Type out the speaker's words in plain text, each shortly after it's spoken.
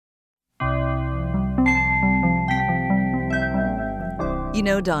You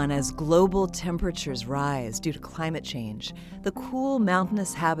know, Don, as global temperatures rise due to climate change, the cool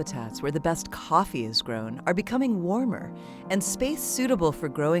mountainous habitats where the best coffee is grown are becoming warmer, and space suitable for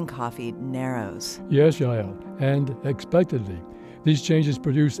growing coffee narrows. Yes, Yael, and expectedly. These changes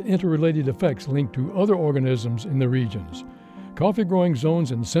produce interrelated effects linked to other organisms in the regions. Coffee-growing zones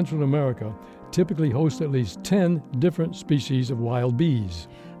in Central America typically host at least 10 different species of wild bees.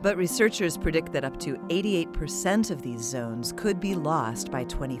 But researchers predict that up to 88% of these zones could be lost by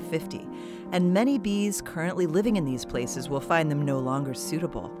 2050, and many bees currently living in these places will find them no longer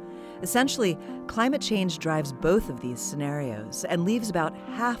suitable. Essentially, climate change drives both of these scenarios and leaves about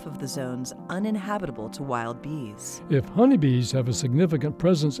half of the zones uninhabitable to wild bees. If honeybees have a significant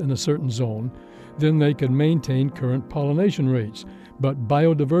presence in a certain zone, then they can maintain current pollination rates, but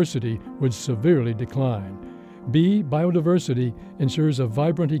biodiversity would severely decline. Bee biodiversity ensures a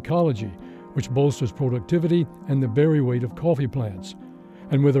vibrant ecology, which bolsters productivity and the berry weight of coffee plants.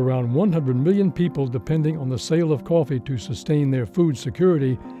 And with around 100 million people depending on the sale of coffee to sustain their food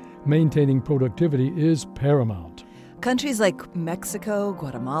security, maintaining productivity is paramount. Countries like Mexico,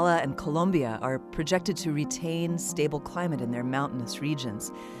 Guatemala, and Colombia are projected to retain stable climate in their mountainous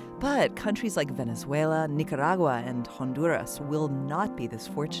regions. But countries like Venezuela, Nicaragua, and Honduras will not be this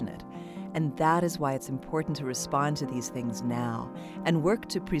fortunate. And that is why it's important to respond to these things now and work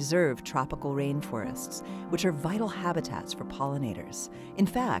to preserve tropical rainforests, which are vital habitats for pollinators. In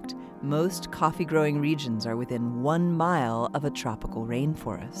fact, most coffee-growing regions are within 1 mile of a tropical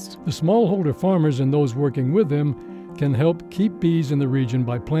rainforest. The smallholder farmers and those working with them can help keep bees in the region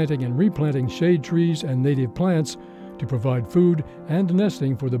by planting and replanting shade trees and native plants to provide food and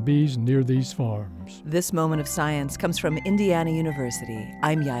nesting for the bees near these farms. This moment of science comes from Indiana University.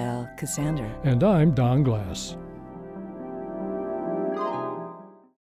 I'm Yael Cassander. And I'm Don Glass.